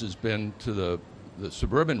mantras has been to the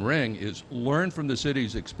suburban ring is learn from the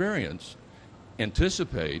city's experience,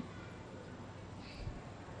 anticipate.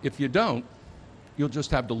 If you don't, you'll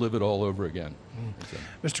just have to live it all over again.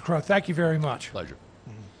 Mr. Crow, thank you very much. Pleasure.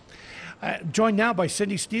 Joined now by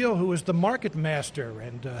Cindy Steele, who is the market master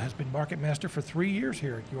and has been market master for 3 years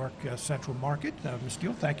here at York Central Market. Ms.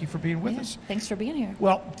 Steele, thank you for being with us. Thanks for being here.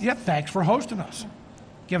 Well, yeah, thanks for hosting us. Do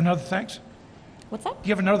you have another thanks? What's that? Do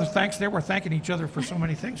you have another thanks there? We're thanking each other for so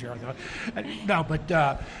many things here. No,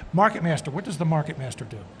 but market master, what does the market master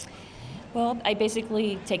do? Well, I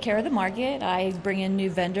basically take care of the market. I bring in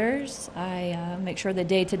new vendors. I make sure the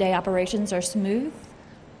day-to-day operations are smooth.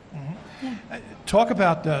 Yeah. Talk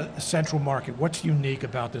about the Central Market. What's unique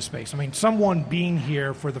about this space? I mean, someone being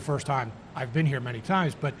here for the first time, I've been here many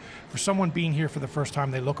times, but for someone being here for the first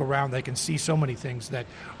time, they look around, they can see so many things that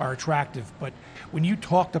are attractive. But when you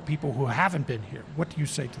talk to people who haven't been here, what do you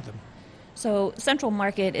say to them? So Central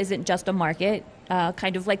Market isn't just a market.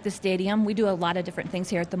 Kind of like the stadium, we do a lot of different things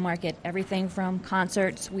here at the market. Everything from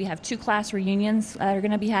concerts. We have 2 class reunions that are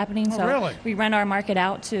going to be happening. Oh, so really? We rent our market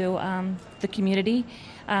out to the community.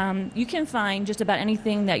 You can find just about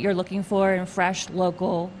anything that you're looking for in fresh,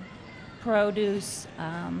 local produce,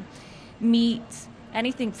 meat,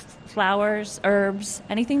 anything, flowers, herbs,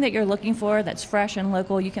 anything that you're looking for that's fresh and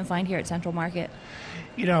local, you can find here at Central Market.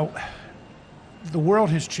 You know, the world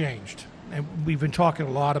has changed. And we've been talking a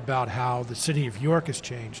lot about how the city of York has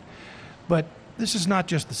changed. But this is not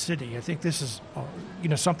just the city. I think this is,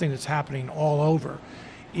 something that's happening all over,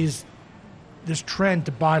 is this trend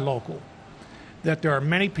to buy local. That there are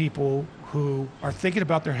many people who are thinking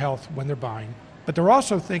about their health when they're buying, but they're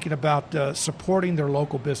also thinking about supporting their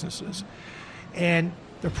local businesses. And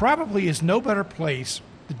there probably is no better place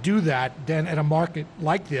to do that than at a market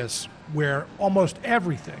like this, where almost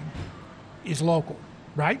everything is local,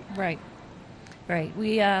 right? Right.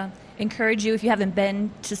 We encourage you, if you haven't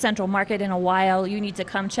been to Central Market in a while, you need to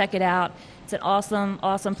come check it out. It's an awesome,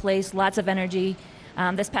 awesome place, lots of energy.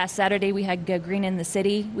 This past Saturday, we had Go Green in the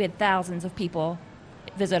City. We had thousands of people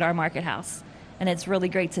visit our market house, and it's really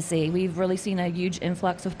great to see. We've really seen a huge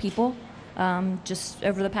influx of people just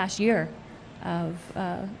over the past year of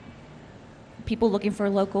people looking for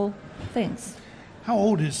local things. How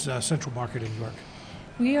old is Central Market in York?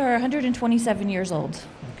 We are 127 years old.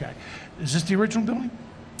 Okay. Is this the original building?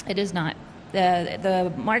 It is not.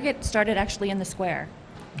 The market started actually in the square.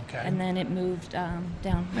 Okay. And then it moved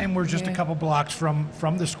down. And we're just a couple blocks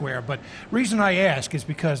from the square. But reason I ask is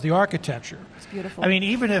because the architecture. It's beautiful. I mean,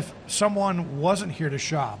 even if someone wasn't here to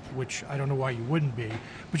shop, which I don't know why you wouldn't be,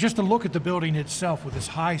 but just to look at the building itself with this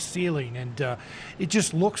high ceiling, and it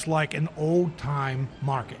just looks like an old-time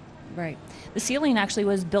market. Right. The ceiling actually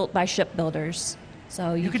was built by shipbuilders.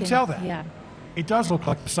 So you can tell that. Yeah. It does look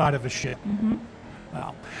like the side of a ship. Mm-hmm.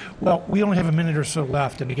 Wow. Well, we only have a minute or so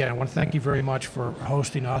left, and again, I want to thank you very much for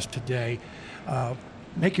hosting us today.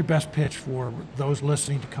 Make your best pitch for those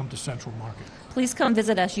listening to come to Central Market. Please come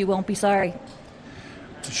visit us. You won't be sorry.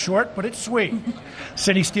 It's short, but it's sweet.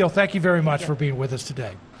 Cindy Steele, thank you very much for being with us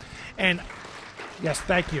today. And, yes,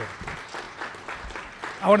 thank you.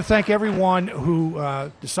 I want to thank everyone who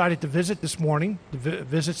decided to visit this morning, to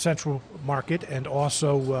visit Central Market, and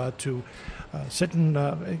also to sit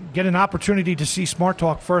and get an opportunity to see Smart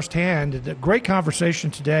Talk firsthand. A great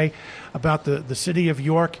conversation today about the city of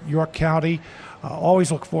York, York County,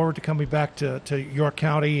 Always look forward to coming back to York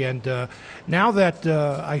County. And now that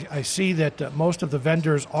I see that most of the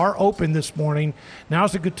vendors are open this morning,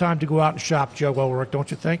 now's a good time to go out and shop, Joe Ulrich, don't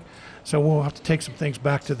you think? So we'll have to take some things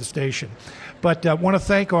back to the station. But I want to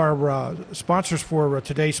thank our sponsors for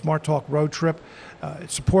today's Smart Talk Road Trip.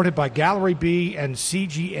 It's supported by Gallery B and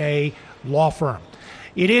CGA Law Firm.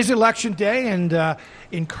 It is Election Day, and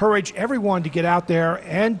encourage everyone to get out there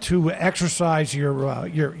and to exercise your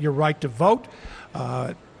right to vote.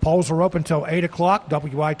 Polls are open until 8 o'clock.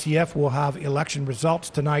 WITF will have election results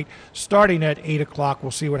tonight starting at 8 o'clock.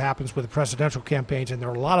 We'll see what happens with the presidential campaigns, and there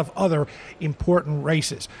are a lot of other important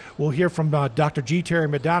races. We'll hear from Dr. G. Terry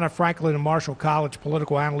Madonna, Franklin and Marshall College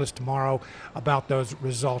political analyst tomorrow about those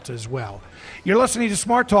results as well. You're listening to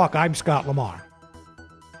Smart Talk. I'm Scott Lamar.